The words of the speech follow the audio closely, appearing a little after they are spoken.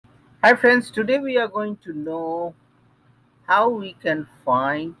Hi friends, today we are going to know how we can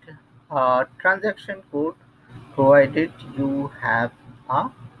find a transaction code provided you have a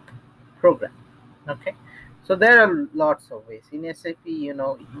program. Okay, so there are lots of ways in SAP.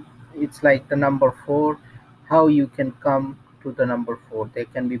 It's like the number four. How you can come to the number four? There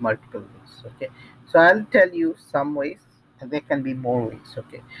can be multiple ways. Okay, so I'll tell you some ways, and there can be more ways.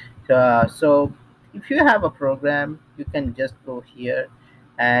 Okay, so if you have a program, you can just go here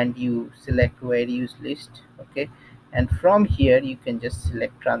and you select various list. Okay, and from here you can just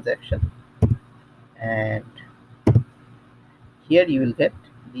select transaction, and here you will get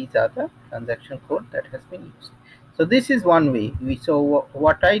these are the transaction code that has been used. So this is one way.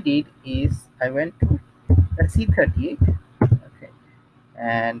 What I did is I went to C38. Okay,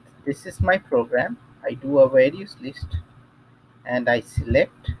 and this is my program. I do a various list and I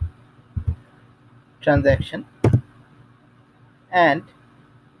select transaction, and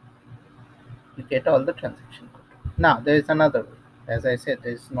you get all the transaction code. Now there is another way. As I said,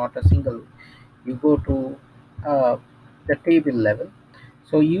 there is not a single way. You go to uh, the table level.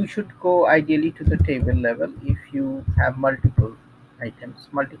 So you should go ideally to the table level if you have multiple items,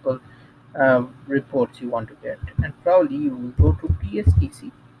 multiple reports you want to get, and probably you will go to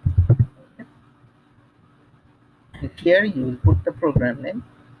PSTC, and here you will put the program name,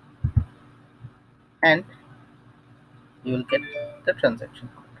 and you will get the transaction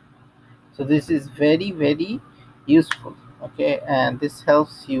code. So this is very useful. Okay, and this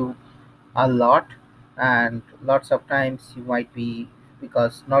helps you a lot, and lots of times you might be,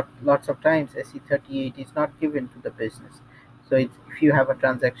 because not lots of times SE38 is not given to the business. So if you have a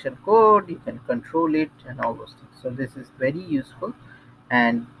transaction code, you can control it and all those things. So this is very useful,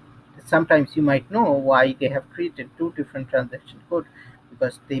 and sometimes you might know why they have created two different transaction code,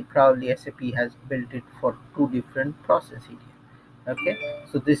 because they probably SAP has built it for two different process area. Okay,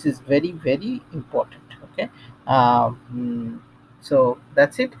 so this is very important. Okay, so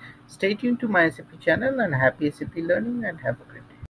that's it. Stay tuned to my SAP channel, and happy SAP learning, and have a